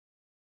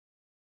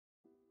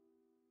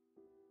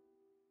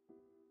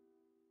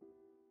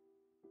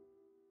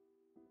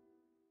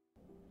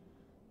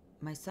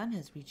My son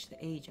has reached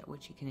the age at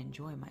which he can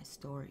enjoy my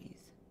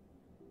stories.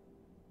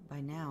 By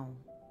now,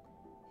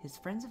 his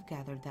friends have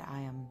gathered that I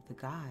am the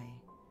guy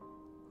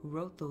who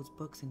wrote those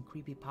books and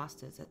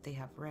creepypastas that they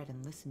have read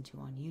and listened to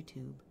on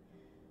YouTube.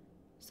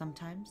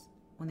 Sometimes,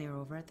 when they are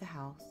over at the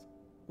house,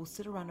 we'll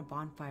sit around a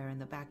bonfire in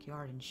the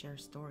backyard and share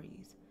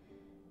stories.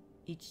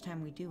 Each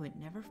time we do, it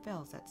never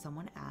fails that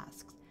someone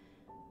asks,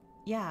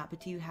 "Yeah, but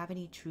do you have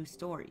any true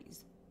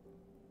stories?"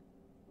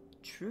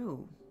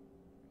 True?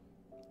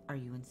 Are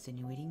you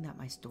insinuating that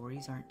my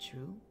stories aren't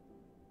true?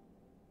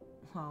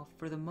 Well,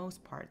 for the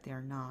most part, they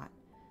are not.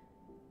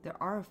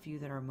 There are a few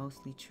that are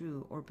mostly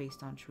true or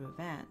based on true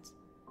events,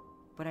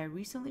 but I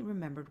recently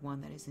remembered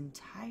one that is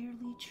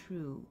entirely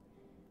true,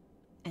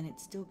 and it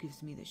still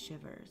gives me the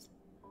shivers.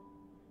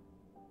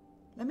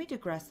 Let me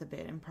digress a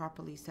bit and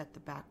properly set the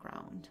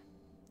background.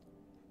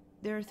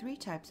 There are 3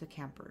 types of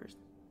campers.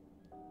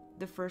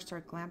 The first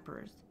are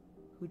glampers,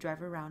 who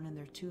drive around in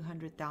their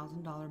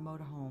 $200,000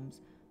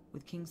 motorhomes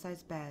with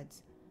king-size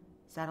beds,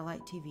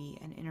 satellite TV,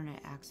 and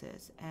internet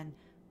access, and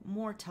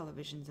more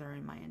televisions that are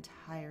in my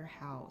entire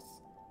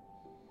house.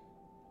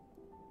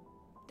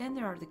 Then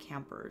there are the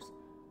campers,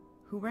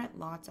 who rent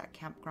lots at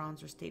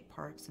campgrounds or state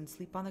parks and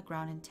sleep on the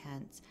ground in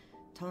tents,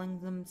 telling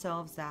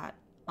themselves that,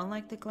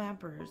 unlike the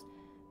glampers,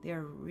 they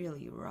are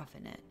really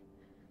roughing it.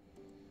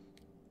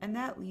 And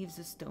that leaves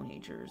the Stone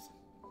Agers.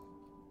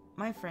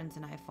 My friends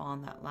and I fall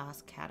in that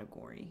last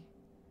category.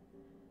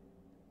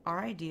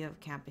 Our idea of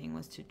camping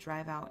was to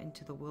drive out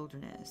into the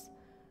wilderness,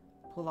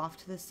 pull off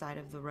to the side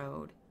of the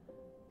road,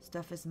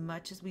 stuff as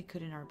much as we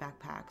could in our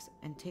backpacks,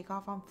 and take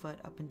off on foot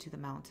up into the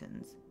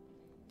mountains.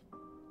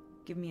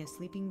 Give me a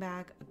sleeping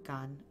bag, a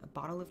gun, a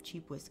bottle of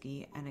cheap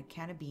whiskey, and a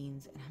can of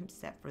beans, and I'm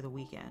set for the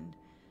weekend.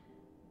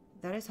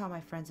 That is how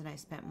my friends and I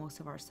spent most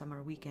of our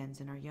summer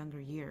weekends in our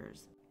younger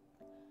years.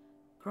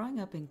 Growing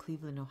up in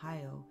Cleveland,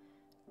 Ohio,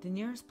 the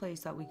nearest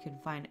place that we could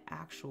find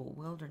actual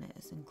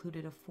wilderness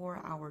included a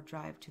 4-hour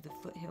drive to the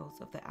foothills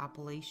of the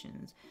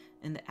Appalachians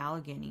in the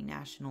Allegheny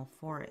National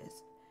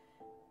Forest.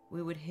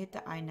 We would hit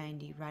the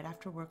I-90 right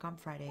after work on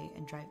Friday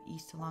and drive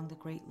east along the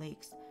Great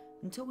Lakes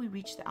until we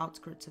reached the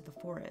outskirts of the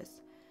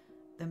forest,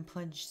 then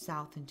plunged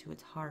south into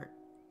its heart.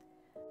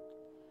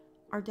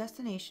 Our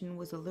destination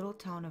was a little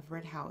town of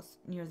Red House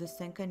near the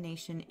Seneca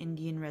Nation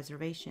Indian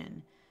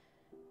Reservation.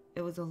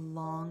 It was a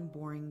long,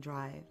 boring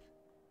drive,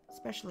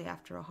 especially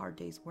after a hard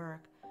day's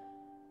work,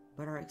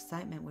 but our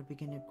excitement would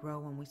begin to grow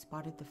when we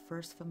spotted the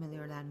first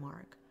familiar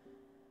landmark.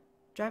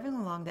 Driving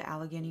along the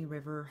Allegheny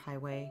River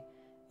Highway,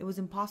 it was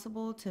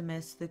impossible to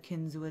miss the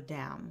Kinzua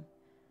Dam.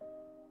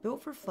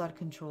 Built for flood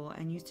control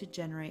and used to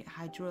generate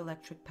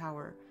hydroelectric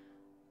power,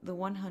 the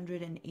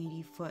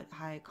 180-foot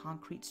high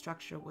concrete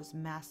structure was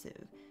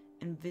massive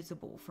and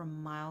visible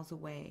from miles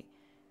away.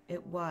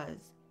 It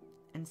was,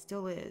 and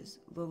still is,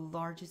 the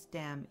largest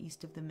dam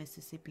east of the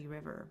Mississippi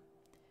River.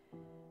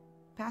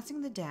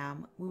 Passing the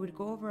dam, we would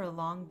go over a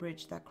long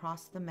bridge that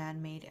crossed the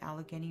man-made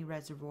Allegheny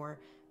Reservoir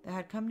that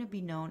had come to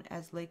be known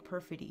as Lake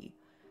Perfidy,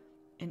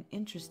 an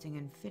interesting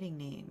and fitting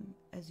name,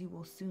 as you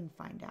will soon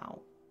find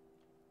out.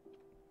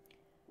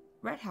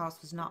 Red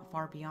House was not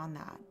far beyond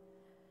that.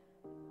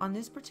 On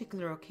this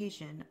particular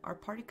occasion, our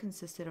party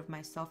consisted of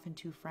myself and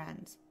 2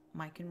 friends,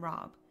 Mike and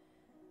Rob.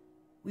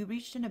 We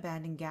reached an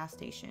abandoned gas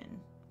station,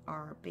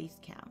 our base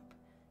camp,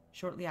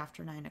 shortly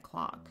after 9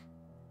 o'clock.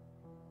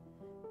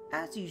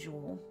 As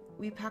usual,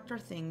 we packed our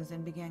things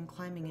and began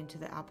climbing into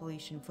the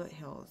Appalachian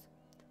foothills.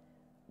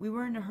 We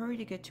were in a hurry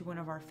to get to one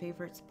of our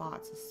favorite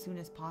spots as soon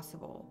as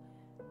possible.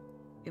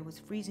 It was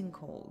freezing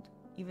cold,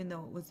 even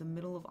though it was the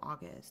middle of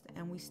August,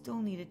 and we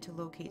still needed to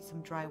locate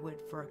some dry wood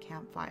for a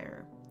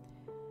campfire.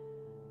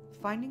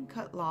 Finding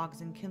cut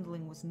logs and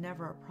kindling was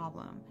never a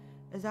problem,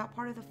 as that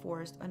part of the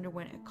forest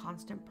underwent a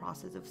constant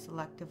process of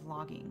selective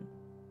logging.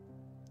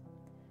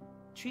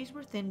 Trees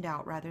were thinned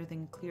out rather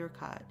than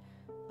clear-cut,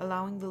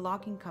 allowing the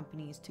logging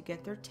companies to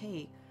get their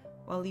take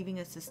while leaving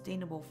a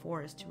sustainable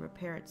forest to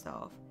repair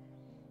itself.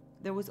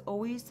 There was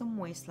always some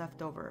waste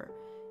left over,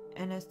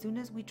 and as soon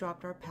as we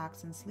dropped our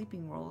packs and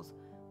sleeping rolls,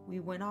 we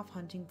went off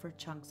hunting for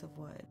chunks of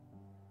wood.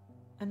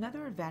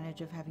 Another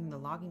advantage of having the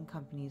logging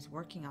companies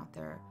working out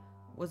there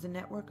was a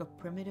network of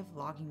primitive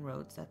logging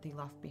roads that they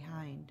left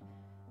behind.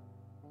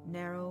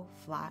 Narrow,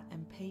 flat,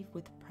 and paved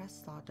with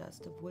pressed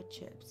sawdust of wood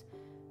chips,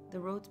 the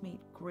roads made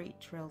great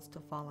trails to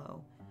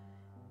follow.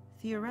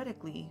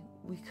 Theoretically,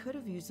 we could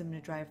have used them to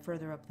drive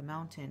further up the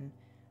mountain,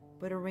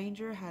 but a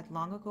ranger had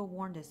long ago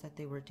warned us that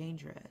they were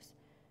dangerous.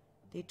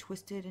 They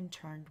twisted and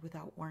turned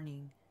without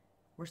warning,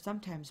 were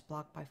sometimes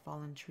blocked by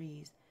fallen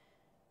trees,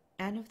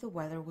 and if the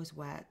weather was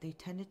wet, they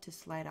tended to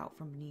slide out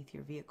from beneath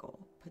your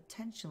vehicle,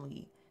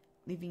 potentially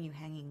leaving you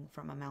hanging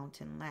from a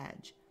mountain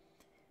ledge.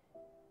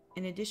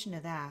 In addition to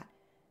that,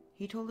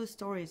 he told us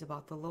stories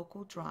about the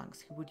local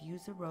drunks who would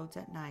use the roads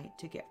at night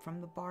to get from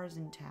the bars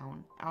in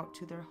town out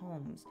to their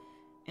homes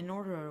in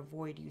order to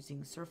avoid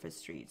using surface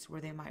streets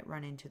where they might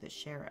run into the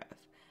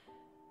sheriff.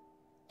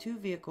 2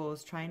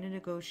 vehicles trying to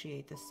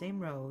negotiate the same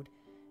road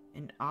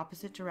in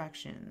opposite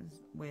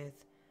directions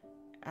with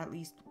at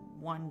least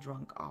one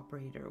drunk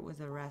operator was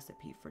a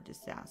recipe for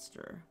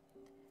disaster.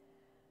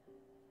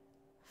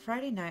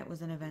 Friday night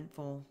was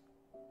uneventful.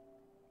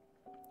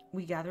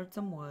 We gathered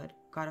some wood,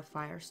 got a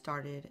fire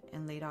started,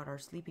 and laid out our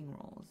sleeping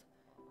rolls.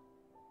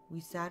 We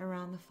sat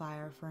around the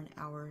fire for an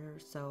hour or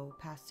so,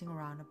 passing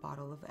around a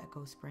bottle of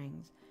Echo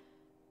Springs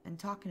and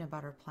talking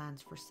about our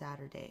plans for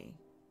Saturday,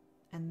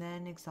 and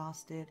then,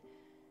 exhausted,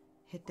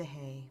 hit the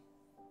hay.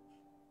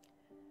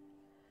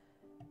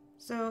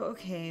 So,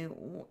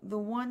 the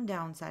one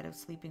downside of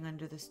sleeping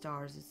under the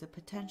stars is the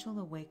potential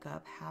to wake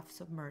up half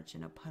submerged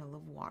in a puddle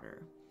of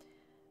water.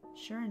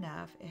 Sure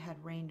enough, it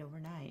had rained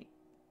overnight.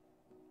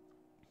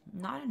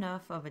 Not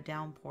enough of a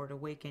downpour to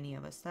wake any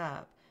of us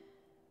up,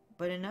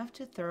 but enough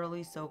to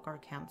thoroughly soak our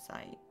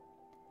campsite.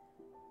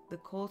 The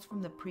coals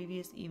from the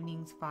previous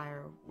evening's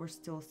fire were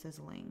still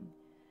sizzling.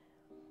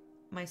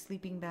 My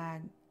sleeping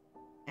bag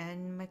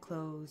and my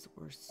clothes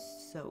were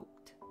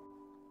soaked.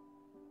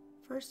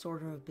 First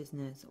order of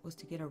business was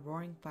to get a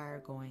roaring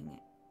fire going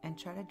and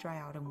try to dry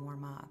out and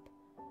warm up.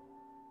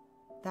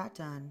 That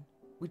done,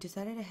 we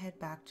decided to head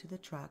back to the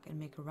truck and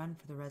make a run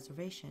for the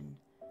reservation.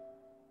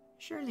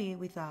 Surely,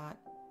 we thought,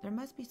 there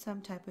must be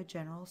some type of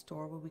general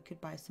store where we could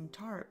buy some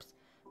tarps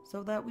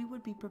so that we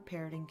would be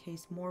prepared in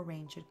case more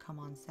rain should come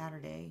on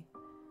Saturday.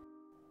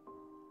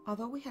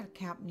 Although we had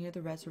camped near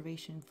the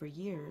reservation for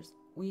years,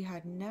 we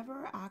had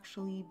never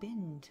actually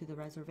been to the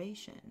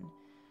reservation.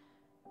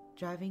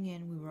 Driving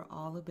in, we were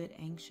all a bit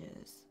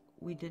anxious.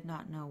 We did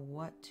not know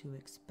what to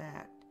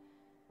expect.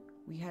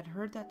 We had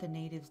heard that the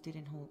natives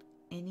didn't hold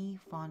any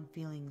fond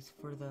feelings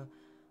for the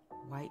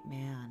white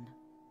man.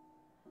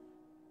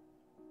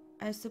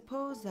 I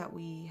suppose that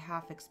we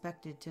half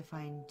expected to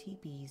find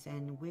teepees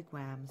and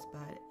wigwams,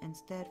 but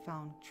instead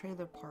found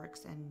trailer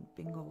parks and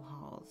bingo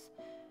halls.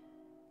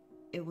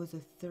 It was a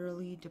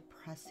thoroughly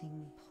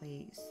depressing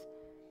place.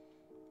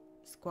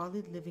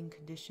 Squalid living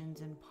conditions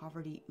and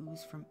poverty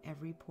oozed from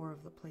every pore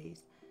of the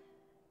place.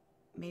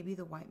 Maybe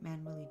the white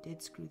man really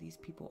did screw these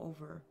people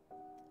over.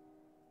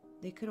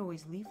 They could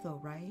always leave though,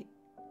 right?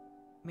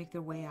 Make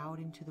their way out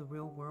into the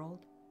real world?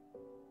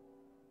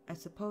 I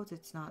suppose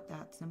it's not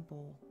that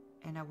simple,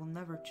 and I will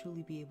never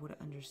truly be able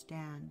to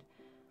understand.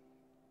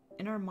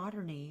 In our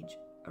modern age,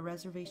 a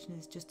reservation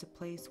is just a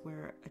place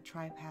where a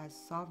tribe has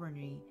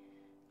sovereignty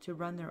to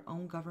run their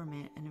own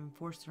government and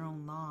enforce their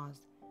own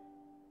laws,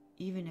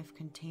 even if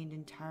contained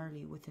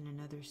entirely within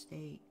another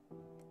state.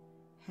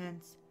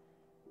 Hence,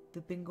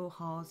 the bingo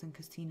halls and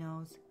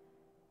casinos,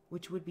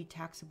 which would be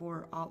taxable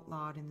or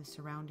outlawed in the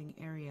surrounding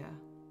area.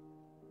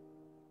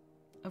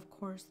 Of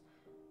course,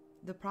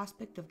 the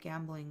prospect of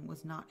gambling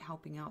was not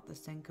helping out the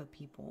Senka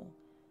people.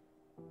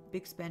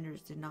 Big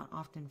spenders did not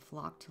often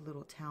flock to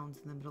little towns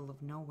in the middle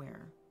of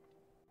nowhere.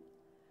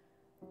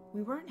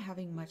 We weren't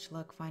having much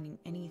luck finding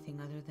anything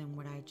other than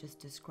what I just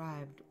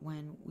described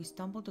when we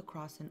stumbled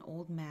across an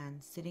old man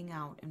sitting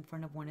out in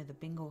front of one of the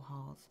bingo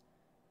halls.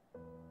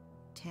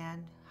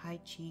 Tanned,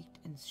 high-cheeked,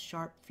 and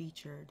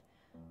sharp-featured,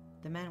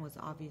 the man was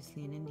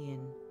obviously an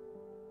Indian.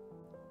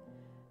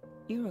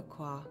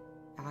 Iroquois,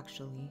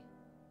 actually.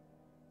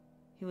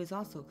 He was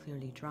also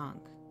clearly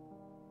drunk.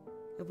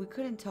 If we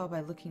couldn't tell by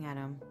looking at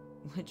him,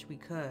 which we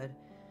could,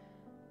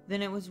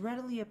 then it was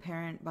readily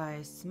apparent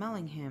by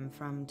smelling him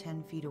from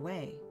 10 feet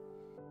away.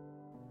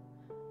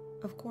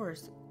 Of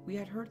course, we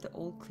had heard the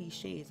old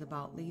cliches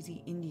about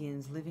lazy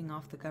Indians living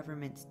off the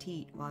government's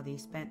teat while they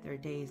spent their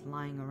days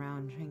lying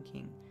around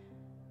drinking.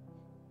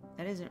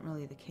 That isn't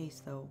really the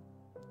case, though.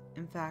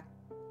 In fact,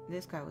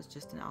 this guy was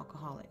just an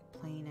alcoholic,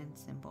 plain and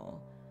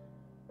simple.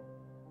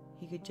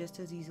 He could just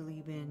as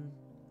easily been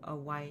a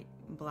white,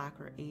 black,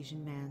 or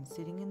Asian man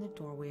sitting in the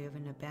doorway of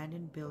an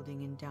abandoned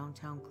building in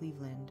downtown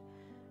Cleveland.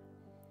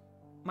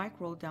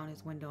 Mike rolled down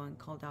his window and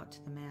called out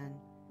to the man.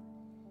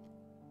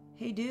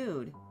 "Hey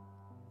dude,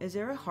 is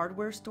there a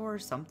hardware store or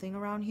something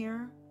around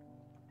here?"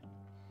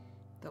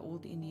 The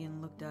old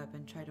Indian looked up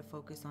and tried to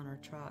focus on our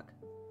truck.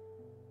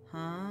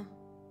 "Huh?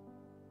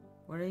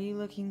 What are you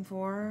looking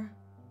for?"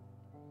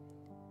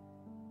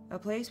 "A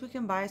place we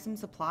can buy some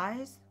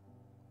supplies?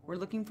 We're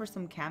looking for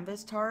some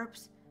canvas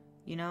tarps,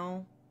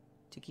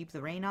 to keep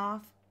the rain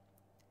off."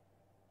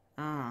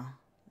 The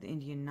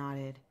Indian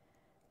nodded.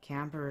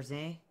 "Campers,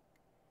 eh?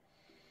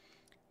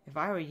 If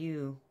I were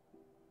you,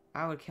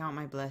 I would count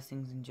my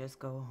blessings and just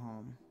go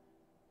home."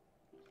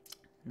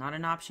 "Not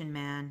an option,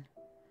 man."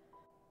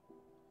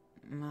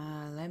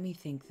 Let me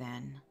think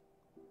then."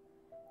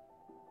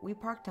 We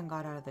parked and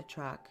got out of the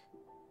truck.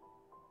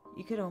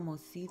 You could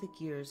almost see the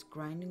gears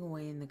grinding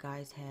away in the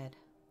guy's head.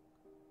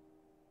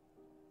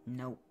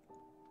 "Nope,"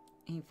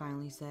 he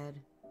finally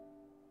said.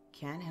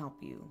 "Can't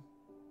help you.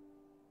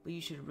 But you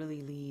should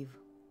really leave.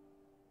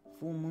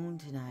 Full moon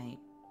tonight."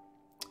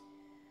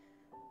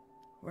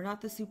 "We're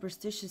not the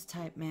superstitious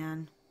type,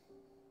 man."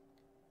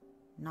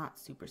 "Not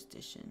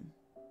superstition,"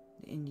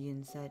 the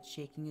Indian said,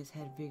 shaking his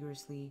head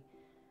vigorously.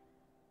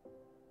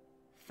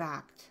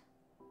 "Fact.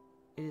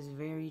 It is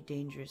very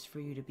dangerous for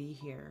you to be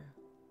here.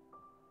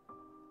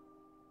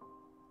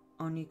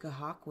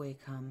 Onekahokwe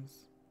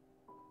comes.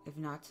 If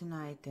not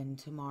tonight, then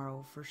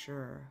tomorrow for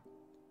sure.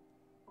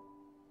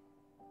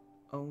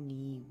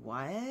 Oni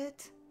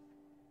what?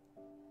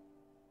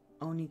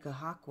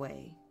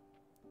 Onekahokwe.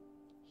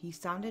 He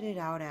sounded it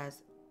out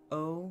as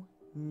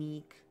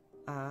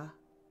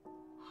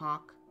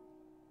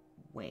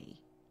O-Neek-a-Hawk-way.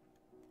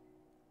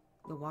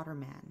 The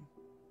waterman.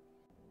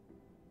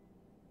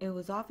 It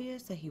was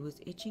obvious that he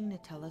was itching to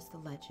tell us the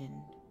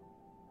legend,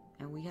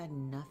 and we had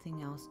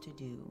nothing else to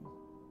do.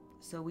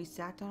 So we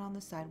sat down on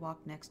the sidewalk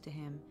next to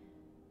him,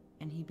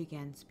 and he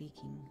began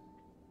speaking.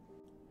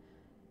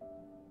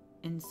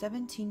 In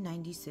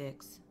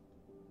 1796,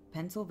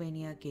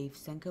 Pennsylvania gave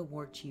Seneca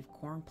war chief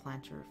Corn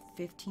Planter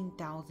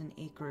 15,000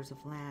 acres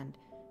of land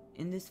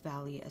in this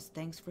valley as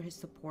thanks for his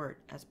support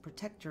as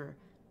protector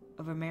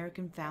of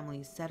American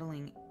families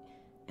settling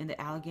in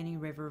the Allegheny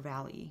River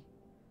Valley.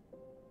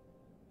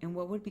 In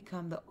what would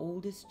become the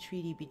oldest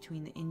treaty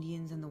between the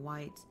Indians and the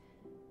whites,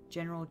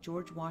 General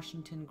George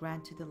Washington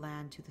granted the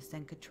land to the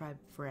Seneca tribe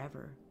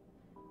forever.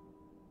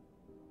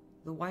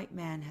 The white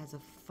man has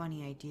a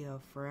funny idea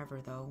of forever,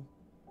 though.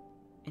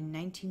 In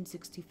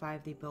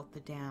 1965, they built the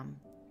dam.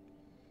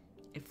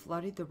 It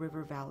flooded the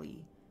river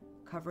valley,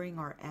 covering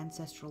our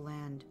ancestral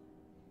land,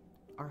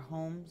 our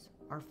homes,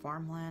 our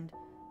farmland,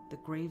 the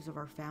graves of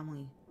our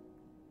family.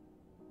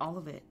 All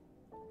of it,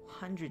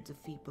 hundreds of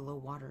feet below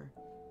water.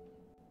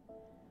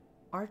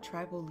 Our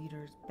tribal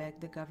leaders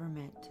begged the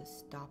government to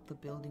stop the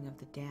building of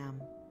the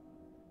dam.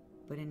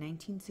 But in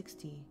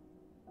 1960,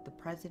 the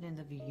President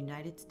of the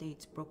United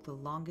States broke the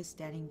longest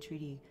standing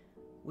treaty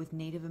with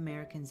Native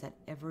Americans that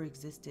ever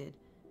existed.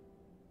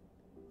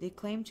 They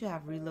claim to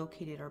have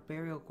relocated our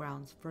burial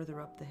grounds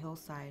further up the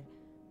hillside,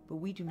 but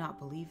we do not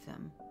believe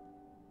them.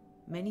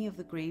 Many of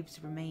the graves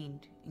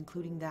remained,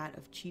 including that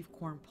of Chief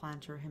Corn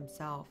Planter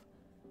himself.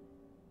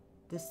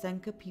 The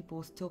Seneca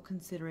people still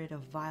consider it a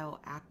vile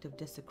act of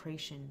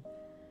desecration.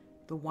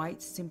 The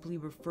whites simply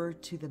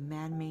referred to the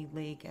man-made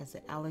lake as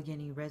the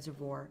Allegheny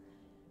Reservoir,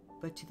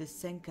 but to the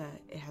Seneca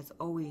it has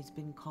always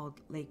been called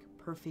Lake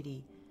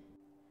Perfidy,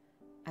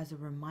 as a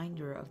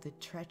reminder of the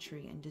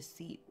treachery and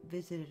deceit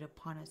visited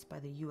upon us by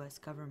the U.S.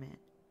 government.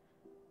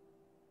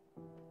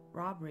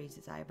 Rob raised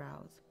his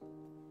eyebrows.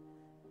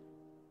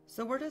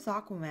 So where does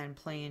Aquaman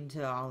play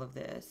into all of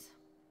this?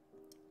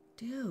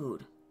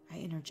 Dude, I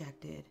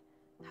interjected,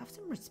 have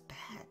some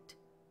respect.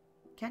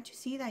 Can't you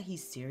see that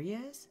he's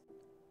serious?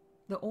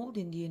 The old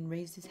Indian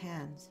raised his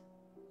hands,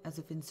 as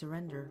if in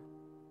surrender.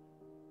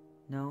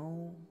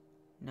 No,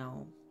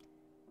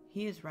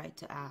 he is right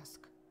to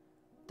ask.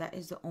 That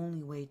is the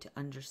only way to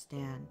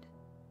understand.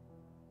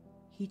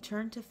 He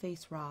turned to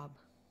face Rob.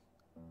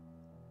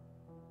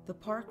 The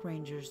park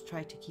rangers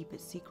tried to keep it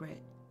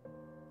secret,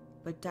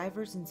 but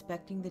divers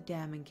inspecting the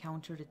dam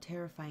encountered a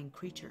terrifying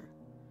creature.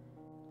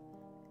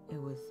 It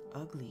was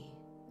ugly,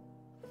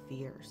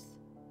 fierce,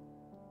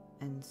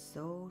 and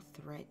so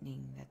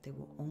threatening that they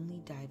will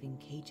only dive in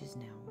cages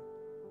now.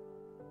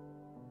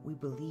 We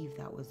believe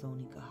that was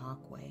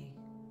Onekahokwe.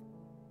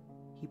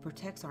 He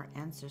protects our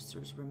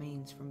ancestors'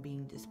 remains from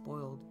being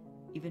despoiled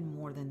even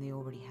more than they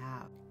already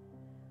have.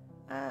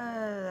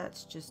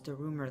 That's just a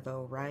rumor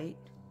though, right?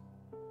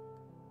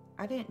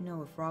 I didn't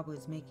know if Rob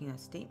was making a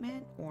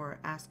statement or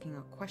asking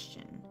a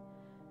question.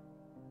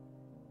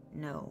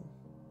 No,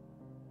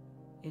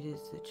 it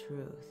is the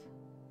truth.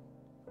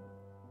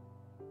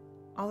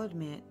 I'll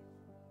admit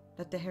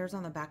that the hairs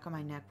on the back of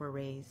my neck were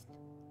raised,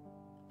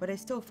 but I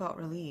still felt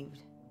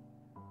relieved.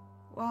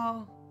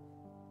 Well,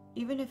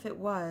 even if it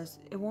was,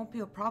 it won't be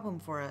a problem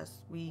for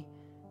us. We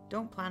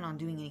don't plan on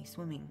doing any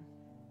swimming.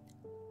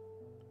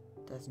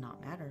 Does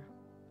not matter.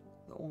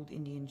 The old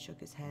Indian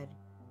shook his head.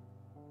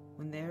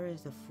 When there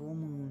is a full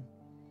moon,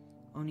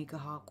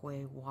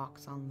 Onekahokwe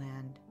walks on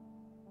land.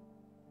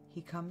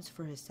 He comes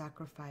for his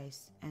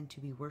sacrifice and to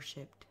be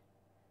worshipped.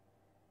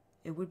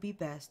 It would be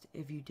best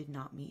if you did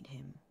not meet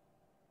him.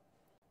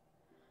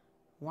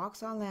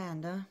 Walks on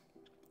land, huh?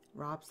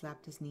 Rob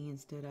slapped his knee and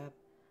stood up.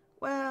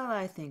 Well,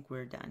 I think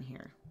we're done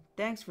here.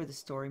 Thanks for the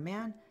story,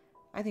 man.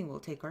 I think we'll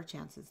take our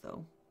chances,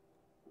 though.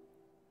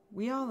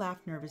 We all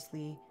laughed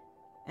nervously,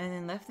 and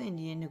then left the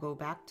Indian to go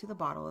back to the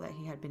bottle that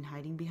he had been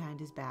hiding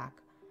behind his back.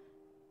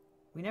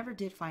 We never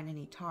did find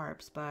any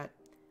tarps, but,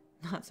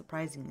 not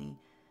surprisingly,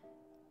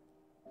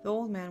 the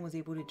old man was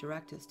able to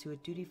direct us to a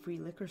duty-free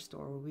liquor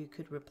store where we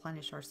could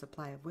replenish our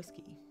supply of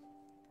whiskey.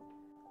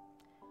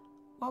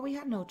 While we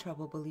had no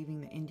trouble believing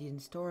the Indian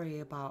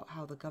story about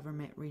how the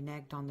government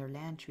reneged on their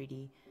land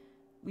treaty,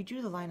 we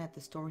drew the line at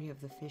the story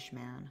of the fish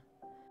man.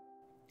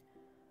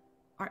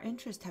 Our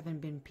interest having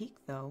been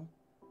piqued, though,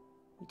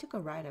 we took a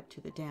ride up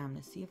to the dam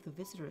to see if the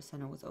visitor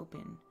center was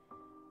open,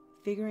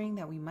 figuring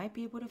that we might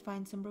be able to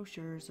find some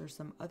brochures or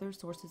some other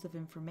sources of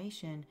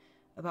information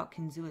about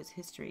Kinzua's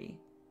history.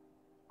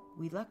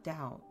 We lucked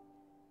out,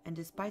 and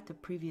despite the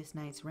previous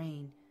night's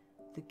rain,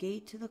 the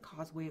gate to the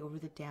causeway over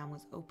the dam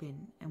was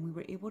open, and we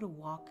were able to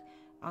walk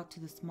out to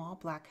the small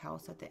black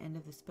house at the end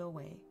of the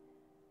spillway.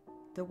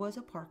 There was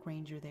a park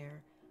ranger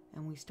there,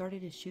 and we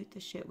started to shoot the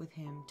shit with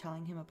him,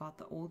 telling him about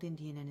the old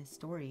Indian and his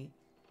story.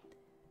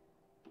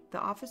 The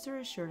officer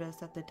assured us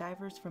that the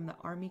divers from the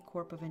Army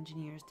Corps of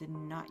Engineers did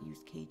not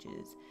use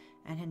cages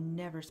and had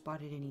never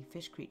spotted any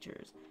fish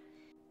creatures.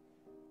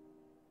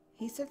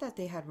 He said that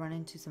they had run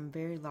into some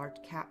very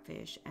large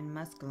catfish and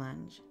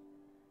muskellunge.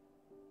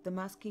 The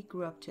muskie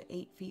grew up to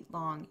 8 feet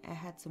long and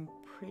had some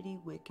pretty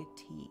wicked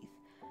teeth,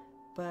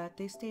 but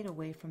they stayed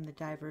away from the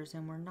divers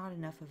and were not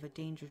enough of a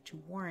danger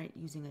to warrant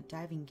using a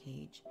diving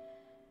cage.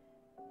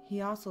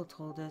 He also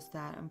told us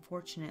that,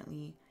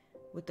 unfortunately,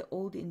 what the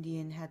old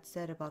Indian had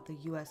said about the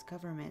U.S.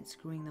 government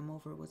screwing them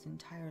over was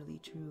entirely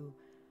true,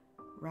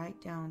 right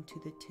down to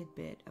the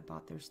tidbit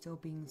about there still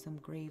being some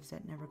graves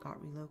that never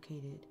got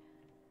relocated.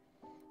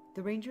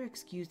 The ranger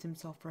excused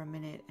himself for a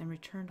minute and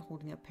returned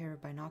holding a pair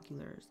of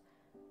binoculars.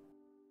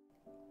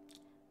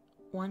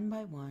 One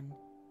by one,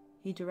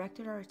 he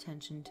directed our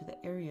attention to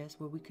the areas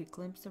where we could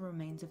glimpse the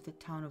remains of the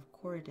town of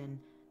Corydon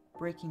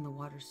breaking the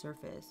water's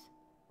surface.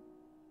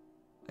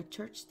 A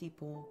church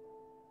steeple,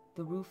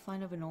 the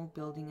roofline of an old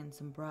building, and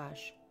some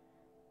brush,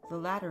 the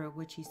latter of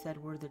which he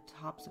said were the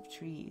tops of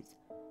trees.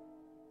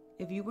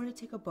 If you were to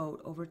take a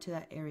boat over to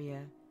that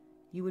area,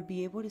 you would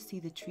be able to see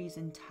the trees'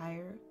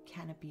 entire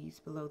canopies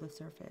below the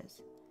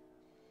surface.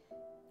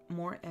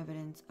 More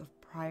evidence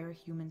of prior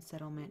human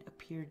settlement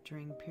appeared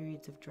during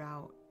periods of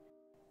drought.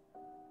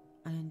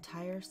 An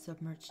entire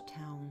submerged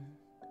town,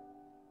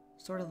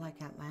 sort of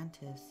like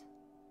Atlantis.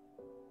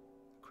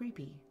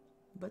 Creepy,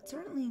 but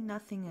certainly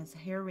nothing as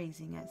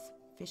hair-raising as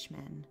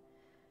fishmen.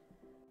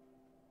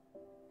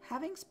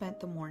 Having spent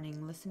the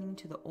morning listening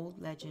to the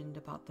old legend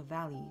about the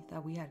valley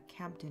that we had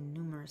camped in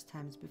numerous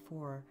times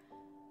before,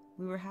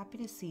 we were happy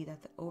to see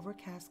that the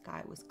overcast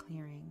sky was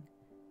clearing.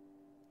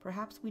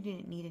 Perhaps we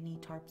didn't need any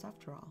tarps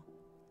after all.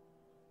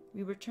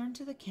 We returned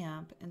to the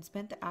camp and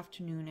spent the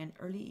afternoon and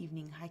early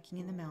evening hiking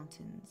in the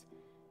mountains,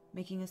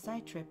 making a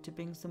side trip to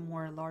bring some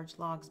more large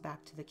logs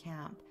back to the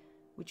camp,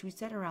 which we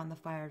set around the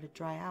fire to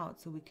dry out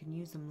so we could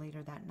use them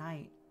later that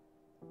night.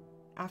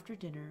 After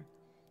dinner,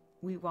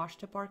 we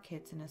washed up our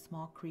kits in a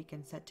small creek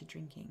and set to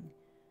drinking.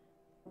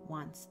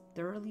 Once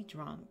thoroughly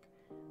drunk,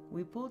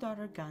 we pulled out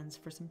our guns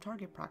for some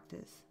target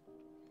practice.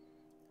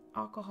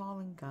 Alcohol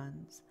and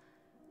guns.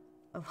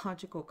 A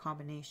logical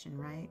combination,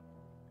 right?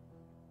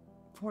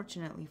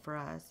 Fortunately for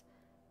us,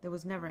 there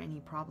was never any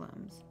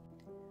problems.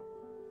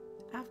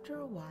 After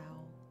a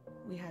while,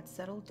 we had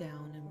settled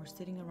down and were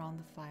sitting around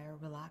the fire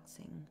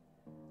relaxing,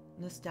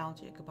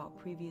 nostalgic about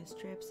previous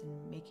trips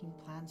and making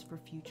plans for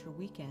future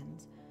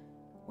weekends,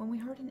 when we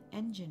heard an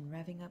engine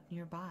revving up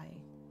nearby.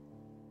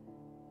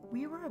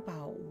 We were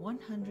about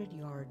 100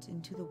 yards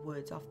into the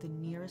woods off the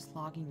nearest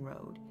logging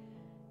road,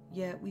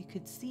 yet we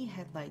could see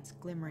headlights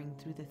glimmering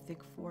through the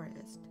thick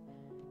forest.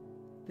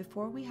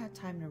 Before we had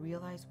time to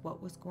realize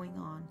what was going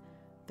on,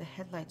 the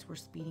headlights were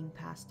speeding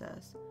past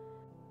us.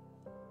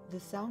 The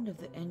sound of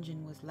the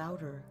engine was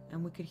louder,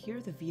 and we could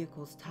hear the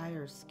vehicle's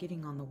tires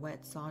skidding on the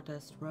wet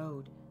sawdust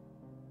road.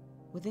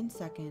 Within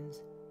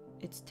seconds,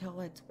 its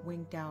taillights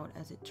winked out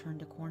as it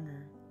turned a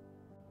corner.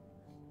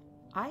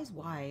 Eyes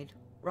wide,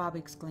 Rob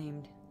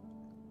exclaimed,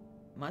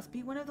 "Must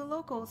be one of the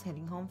locals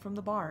heading home from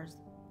the bars."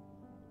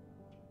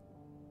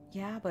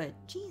 Yeah, but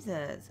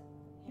Jesus,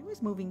 he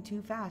was moving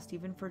too fast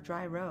even for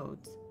dry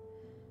roads.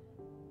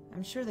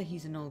 "I'm sure that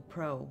he's an old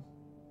pro,"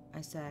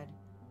 I said.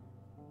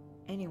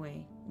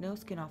 Anyway, no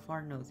skin off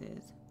our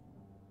noses.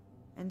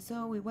 And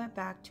so we went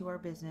back to our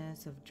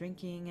business of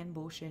drinking and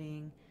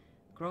bullshitting,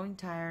 growing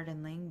tired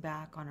and laying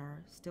back on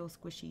our still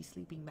squishy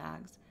sleeping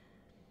bags.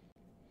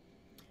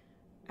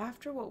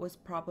 After what was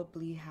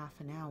probably half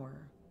an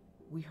hour,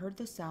 we heard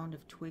the sound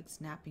of twigs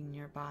snapping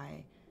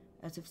nearby,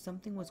 as if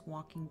something was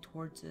walking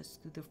towards us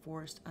through the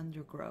forest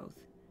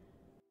undergrowth.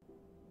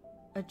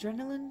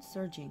 Adrenaline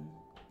surging,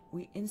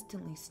 we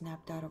instantly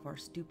snapped out of our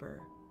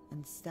stupor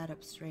and sat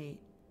up straight.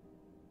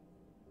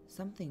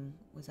 Something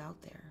was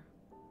out there.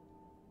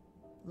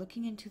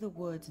 Looking into the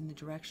woods in the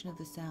direction of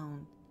the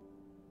sound,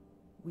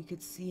 we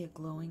could see a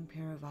glowing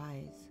pair of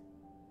eyes.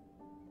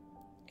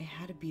 It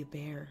had to be a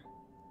bear.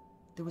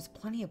 There was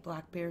plenty of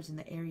black bears in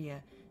the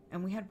area,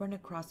 and we had run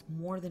across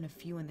more than a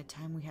few in the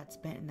time we had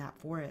spent in that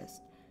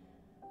forest.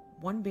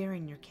 One bear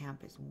in your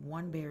camp is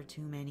one bear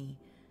too many.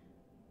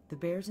 The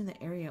bears in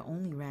the area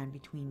only ran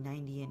between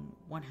 90 and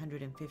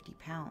 150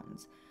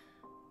 pounds,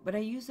 but I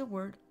use the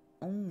word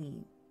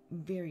only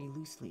very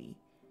loosely.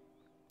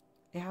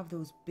 They have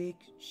those big,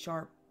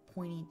 sharp,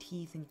 pointy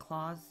teeth and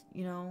claws,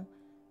 you know?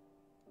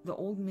 The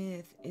old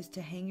myth is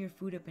to hang your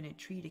food up in a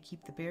tree to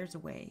keep the bears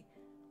away.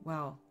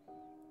 Well,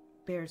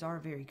 bears are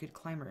very good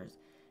climbers,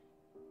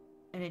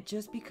 and it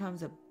just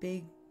becomes a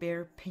big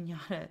bear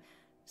piñata,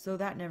 so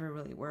that never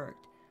really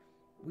worked.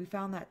 We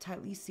found that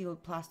tightly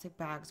sealed plastic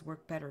bags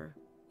work better,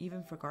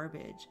 even for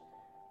garbage.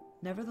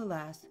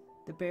 Nevertheless,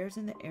 the bears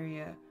in the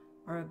area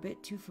are a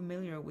bit too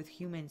familiar with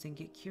humans and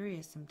get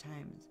curious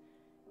sometimes.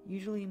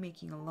 Usually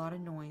making a lot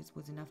of noise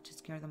was enough to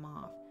scare them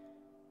off,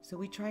 so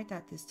we tried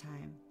that this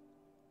time,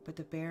 but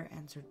the bear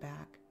answered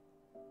back.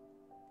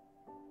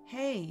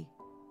 "Hey,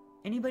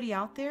 anybody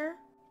out there?"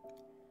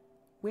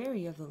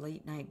 Wary of the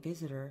late-night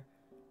visitor,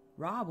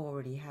 Rob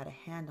already had a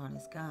hand on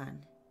his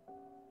gun.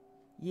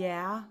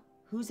 Yeah?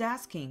 Who's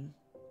asking?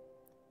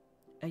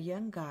 A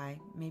young guy,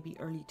 maybe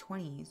early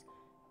 20s,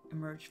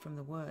 emerged from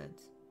the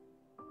woods.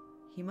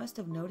 He must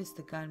have noticed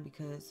the gun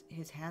because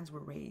his hands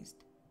were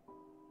raised.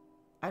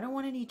 I don't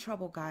want any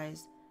trouble,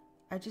 guys.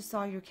 I just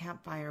saw your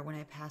campfire when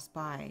I passed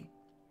by.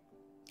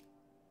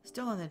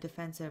 Still on the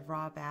defensive,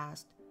 Rob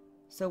asked,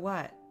 So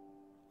what?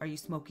 Are you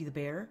Smokey the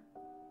Bear?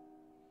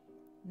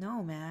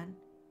 No, man.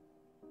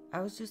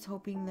 I was just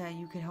hoping that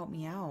you could help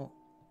me out.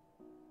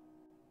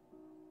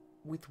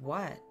 With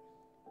what?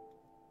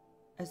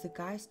 As the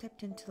guy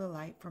stepped into the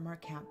light from our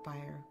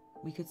campfire,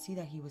 we could see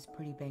that he was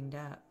pretty banged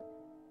up.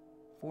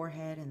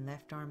 Forehead and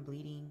left arm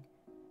bleeding,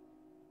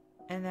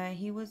 and that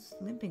he was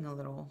limping a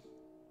little.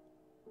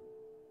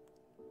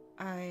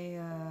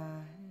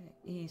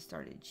 He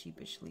started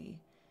sheepishly.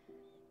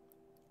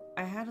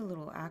 I had a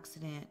little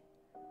accident.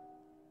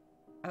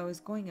 I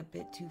was going a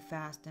bit too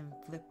fast and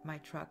flipped my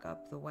truck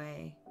up the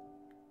way.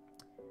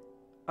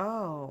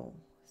 Oh,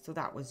 so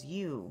that was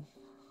you,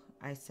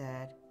 I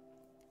said.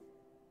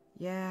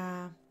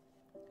 Yeah,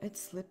 it's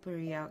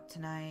slippery out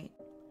tonight.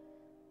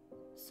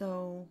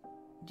 So,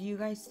 do you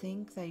guys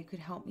think that you could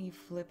help me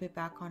flip it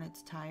back on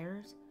its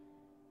tires?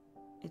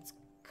 It's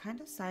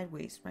kind of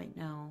sideways right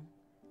now.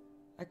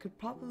 I could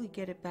probably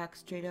get it back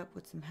straight up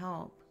with some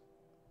help.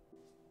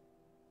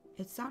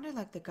 It sounded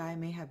like the guy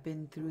may have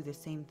been through the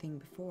same thing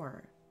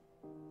before,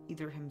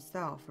 either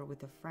himself or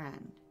with a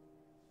friend.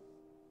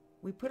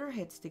 We put our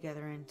heads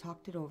together and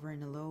talked it over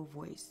in a low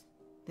voice,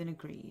 then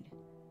agreed.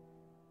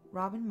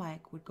 Rob and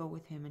Mike would go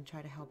with him and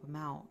try to help him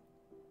out.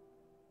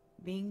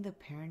 Being the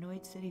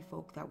paranoid city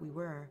folk that we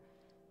were,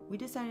 we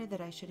decided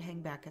that I should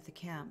hang back at the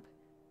camp.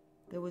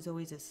 There was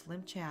always a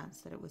slim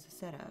chance that it was a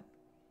setup.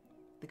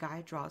 The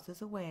guy draws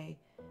us away,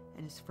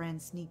 and his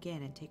friends sneak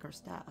in and take our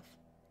stuff.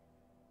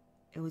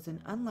 It was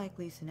an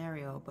unlikely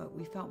scenario, but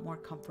we felt more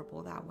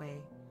comfortable that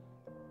way.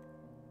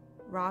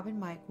 Rob and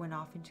Mike went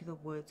off into the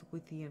woods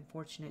with the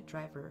unfortunate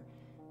driver,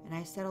 and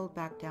I settled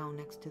back down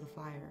next to the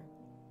fire.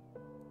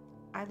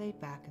 I laid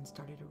back and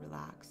started to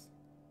relax.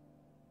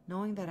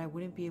 Knowing that I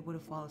wouldn't be able to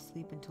fall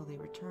asleep until they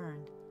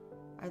returned,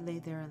 I lay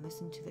there and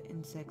listened to the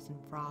insects and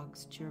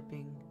frogs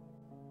chirping.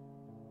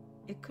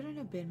 It couldn't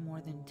have been more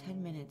than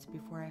 10 minutes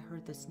before I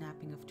heard the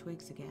snapping of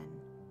twigs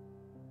again.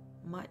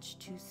 Much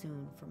too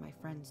soon for my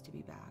friends to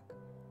be back,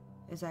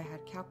 as I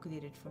had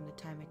calculated from the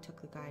time it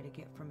took the guy to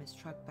get from his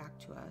truck back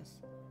to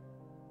us.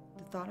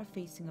 The thought of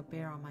facing a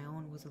bear on my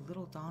own was a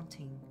little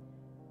daunting,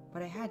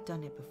 but I had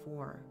done it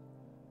before.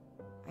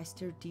 I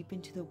stared deep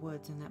into the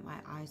woods and let my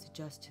eyes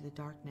adjust to the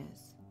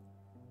darkness.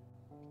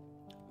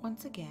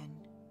 Once again,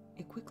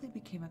 it quickly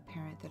became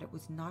apparent that it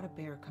was not a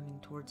bear coming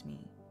towards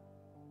me.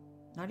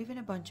 Not even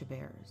a bunch of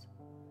bears.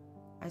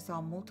 I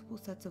saw multiple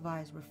sets of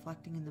eyes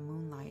reflecting in the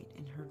moonlight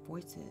and heard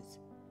voices.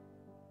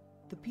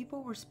 The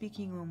people were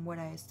speaking in what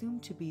I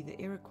assumed to be the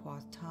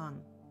Iroquois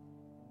tongue.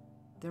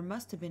 There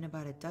must have been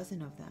about a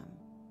dozen of them.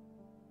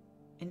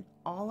 In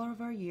all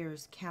of our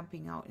years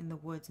camping out in the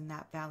woods in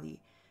that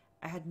valley,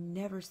 I had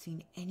never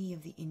seen any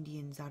of the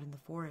Indians out in the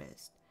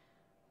forest.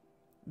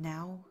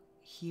 Now,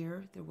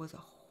 here there was a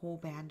whole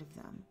band of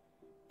them,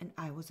 and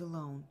I was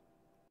alone.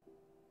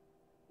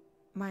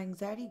 My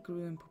anxiety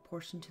grew in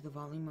proportion to the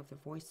volume of their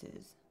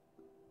voices.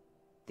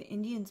 The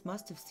Indians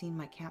must have seen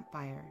my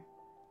campfire.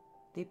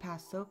 They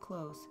passed so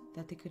close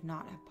that they could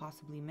not have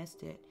possibly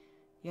missed it,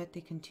 yet they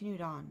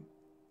continued on,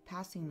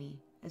 passing me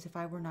as if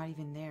I were not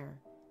even there,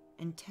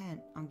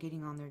 intent on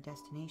getting on their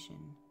destination.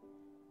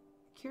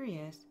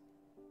 Curious,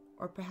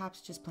 or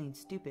perhaps just plain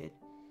stupid,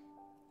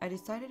 I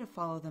decided to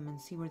follow them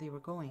and see where they were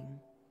going.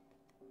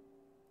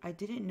 I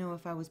didn't know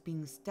if I was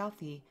being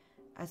stealthy,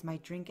 as my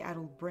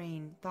drink-addled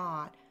brain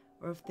thought,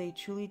 or if they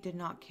truly did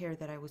not care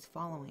that I was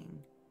following.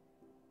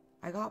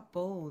 I got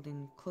bold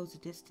and closed a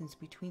distance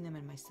between them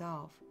and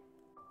myself.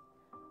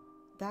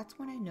 That's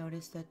when I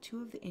noticed that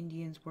two of the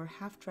Indians were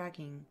half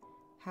dragging,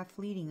 half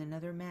leading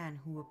another man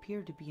who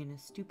appeared to be in a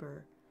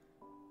stupor.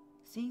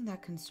 Seeing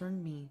that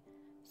concerned me,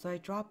 so I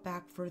dropped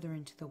back further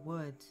into the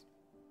woods.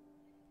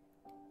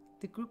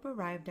 The group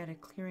arrived at a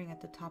clearing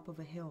at the top of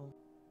a hill.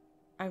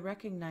 I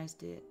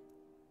recognized it,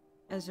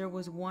 as there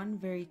was one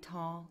very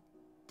tall,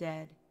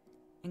 dead,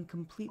 and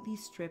completely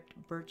stripped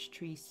birch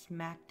tree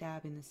smack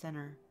dab in the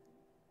center.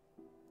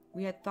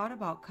 We had thought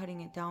about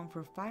cutting it down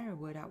for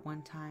firewood at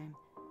one time,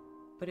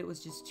 but it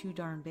was just too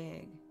darn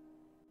big.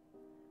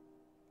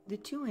 The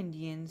two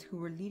Indians who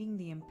were leading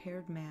the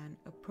impaired man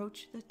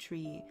approached the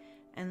tree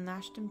and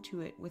lashed him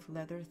to it with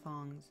leather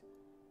thongs.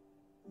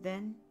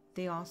 Then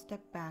they all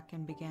stepped back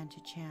and began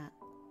to chant.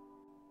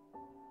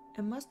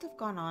 It must have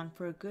gone on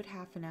for a good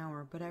half an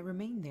hour, but I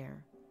remained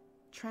there,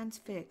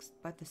 transfixed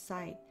by the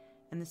sight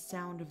and the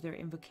sound of their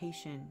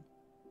invocation.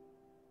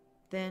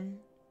 Then,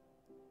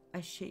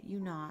 I shit you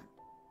not,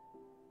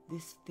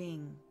 this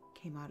thing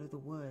came out of the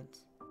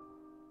woods.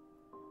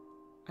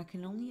 I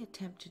can only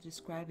attempt to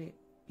describe it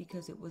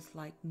because it was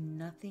like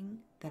nothing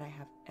that I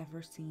have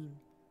ever seen.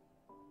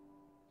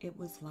 It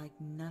was like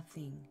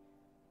nothing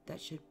that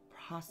should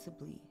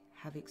possibly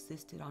have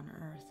existed on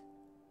Earth.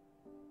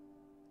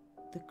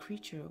 The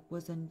creature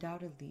was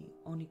undoubtedly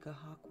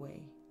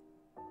Onekahokwe,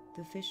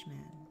 the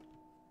fishman.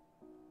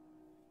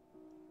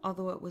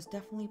 Although it was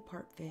definitely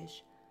part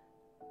fish,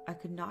 I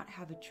could not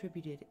have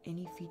attributed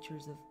any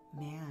features of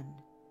man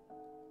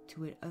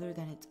to it other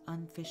than its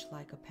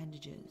unfish-like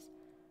appendages.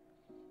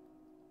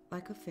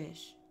 Like a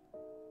fish,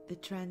 the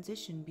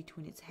transition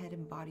between its head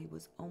and body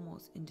was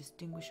almost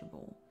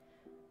indistinguishable.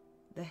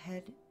 The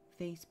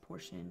head-face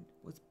portion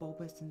was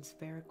bulbous and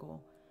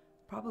spherical,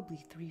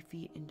 probably 3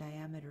 feet in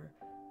diameter,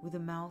 with a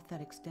mouth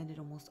that extended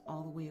almost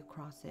all the way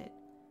across it.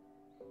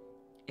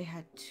 It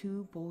had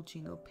 2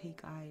 bulging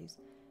opaque eyes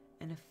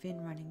and a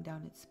fin running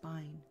down its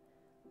spine,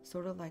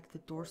 sort of like the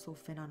dorsal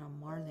fin on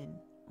a marlin,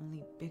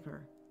 only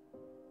bigger.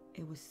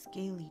 It was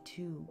scaly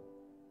too,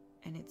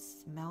 and it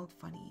smelled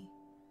funny.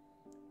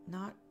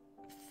 Not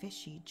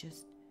fishy,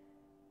 just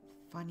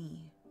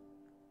funny.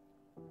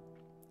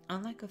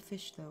 Unlike a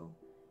fish though,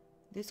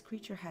 this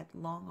creature had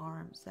long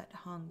arms that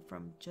hung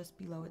from just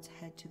below its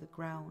head to the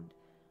ground.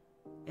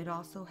 It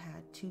also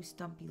had 2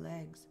 stumpy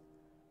legs.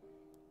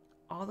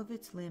 All of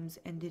its limbs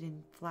ended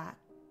in flat,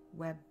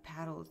 webbed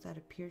paddles that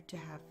appeared to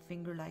have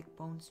finger-like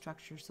bone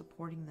structure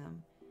supporting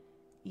them.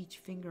 Each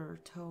finger or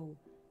toe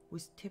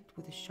was tipped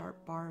with a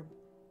sharp barb.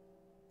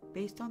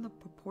 Based on the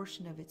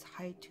proportion of its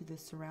height to the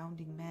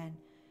surrounding men,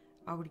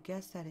 I would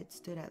guess that it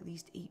stood at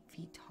least 8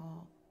 feet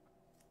tall.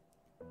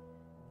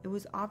 It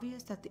was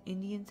obvious that the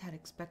Indians had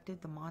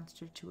expected the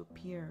monster to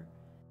appear,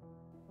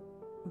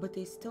 but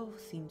they still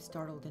seemed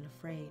startled and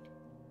afraid.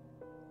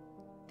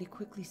 They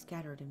quickly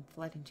scattered and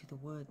fled into the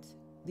woods,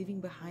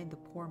 leaving behind the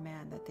poor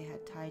man that they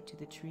had tied to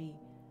the tree.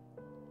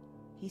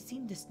 He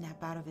seemed to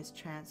snap out of his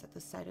trance at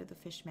the sight of the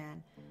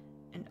fishman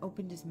and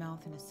opened his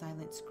mouth in a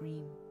silent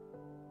scream.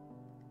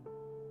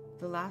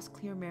 The last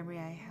clear memory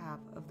I have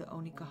of the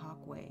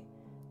Onekahokwe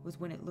was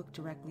when it looked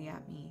directly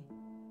at me.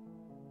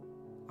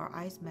 Our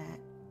eyes met,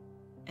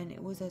 and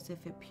it was as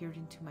if it peered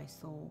into my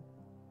soul.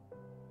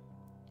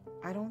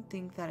 I don't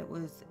think that it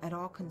was at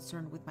all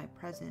concerned with my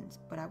presence,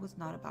 but I was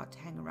not about to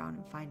hang around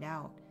and find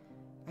out.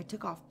 I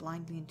took off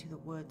blindly into the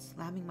woods,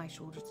 slamming my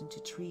shoulders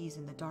into trees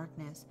in the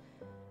darkness.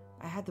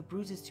 I had the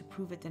bruises to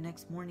prove it the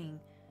next morning,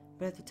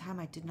 but at the time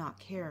I did not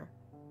care.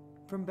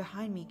 From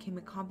behind me came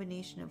a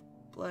combination of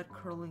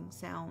blood-curdling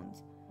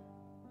sounds.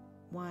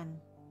 One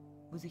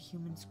was a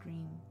human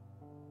scream,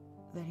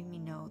 letting me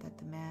know that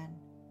the man,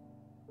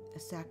 a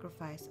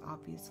sacrifice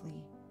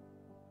obviously,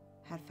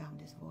 had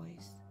found his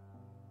voice.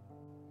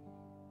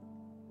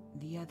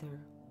 The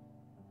other,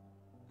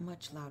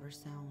 much louder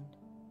sound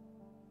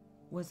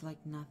was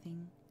like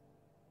nothing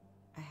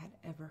I had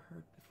ever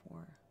heard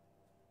before.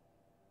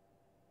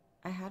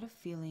 I had a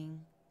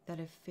feeling that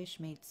if fish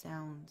made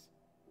sounds,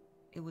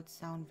 it would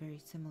sound very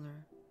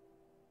similar.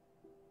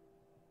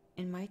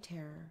 In my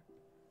terror,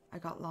 I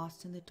got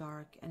lost in the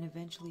dark and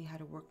eventually had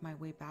to work my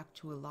way back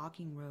to a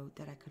logging road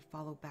that I could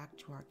follow back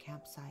to our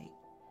campsite.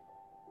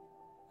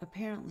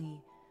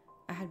 Apparently,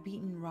 I had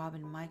beaten Rob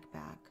and Mike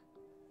back.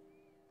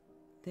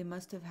 They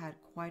must have had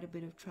quite a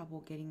bit of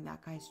trouble getting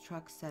that guy's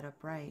truck set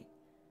up right.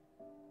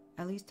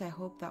 At least I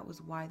hope that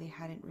was why they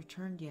hadn't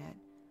returned yet.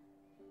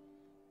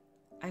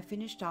 I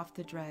finished off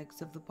the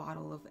dregs of the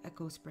bottle of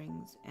Echo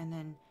Springs and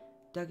then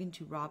dug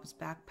into Rob's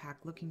backpack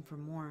looking for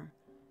more.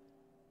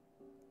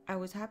 I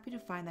was happy to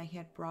find that he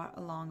had brought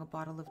along a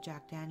bottle of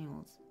Jack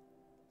Daniels,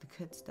 the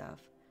good stuff,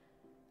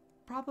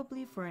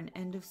 probably for an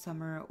end of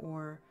summer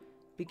or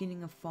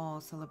beginning of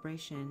fall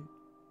celebration.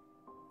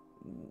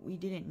 We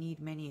didn't need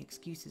many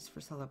excuses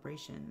for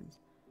celebrations.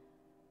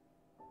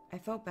 I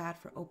felt bad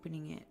for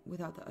opening it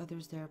without the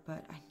others there,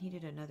 but I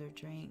needed another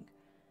drink.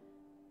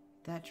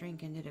 That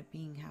drink ended up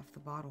being half the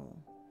bottle.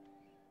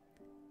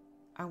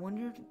 I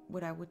wondered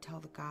what I would tell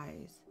the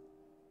guys.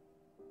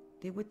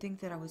 They would think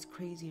that I was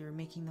crazy or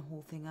making the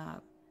whole thing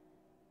up.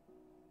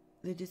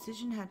 The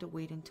decision had to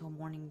wait until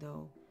morning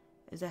though,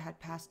 as I had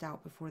passed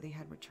out before they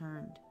had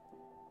returned.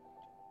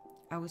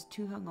 I was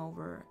too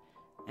hungover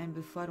and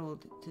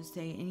befuddled to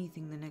say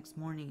anything the next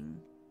morning,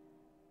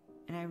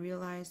 and I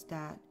realized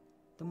that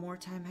the more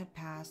time had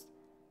passed,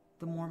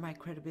 the more my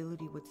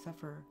credibility would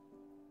suffer.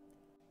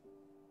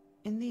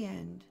 In the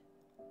end,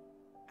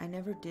 I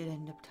never did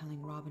end up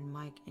telling Rob and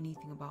Mike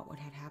anything about what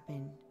had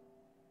happened.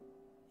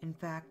 In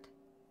fact,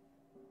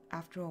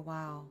 after a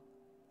while,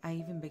 I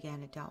even began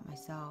to doubt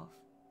myself.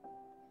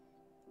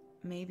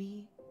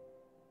 Maybe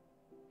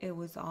it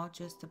was all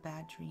just a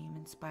bad dream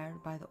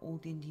inspired by the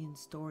old Indian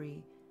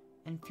story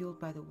and fueled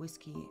by the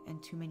whiskey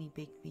and too many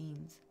baked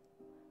beans.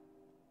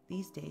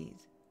 These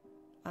days,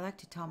 I like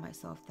to tell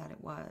myself that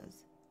it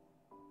was.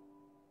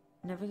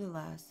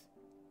 Nevertheless,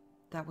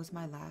 that was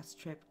my last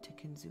trip to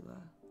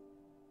Kinzua.